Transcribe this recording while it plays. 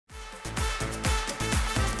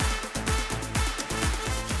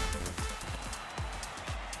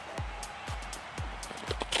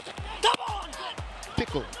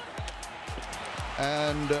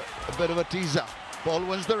and a bit of a teaser. Ball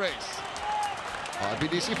wins the race.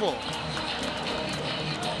 RBDC 4.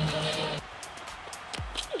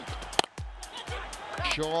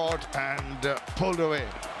 Short and pulled away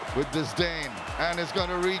with disdain, and it's going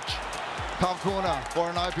to reach half corner for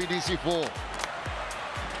an IPDC 4.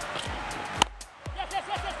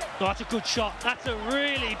 Oh, that's a good shot. That's a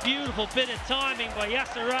really beautiful bit of timing by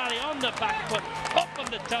Yasser Ali on the back foot, up on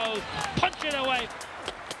the toes, punch it away.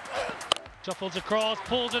 Shuffles across,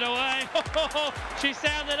 pulls it away. She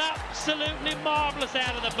sounded absolutely marvellous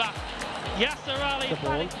out of the back. Yasser Ali. The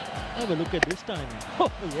ball. Have a look at this timing.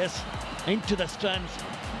 Oh yes, into the stands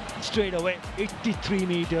straight away. 83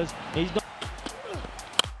 meters. He's not.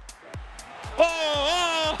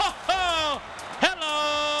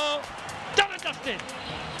 Hello, done and dusted.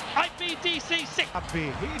 IPDC 6.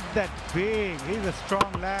 He's that big. He's a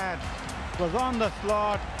strong lad. Was on the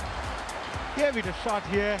slot. Gave it a shot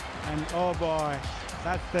here, and oh boy,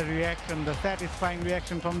 that's the reaction, the satisfying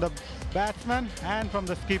reaction from the batsman and from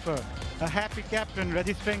the skipper. A happy captain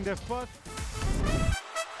registering their first.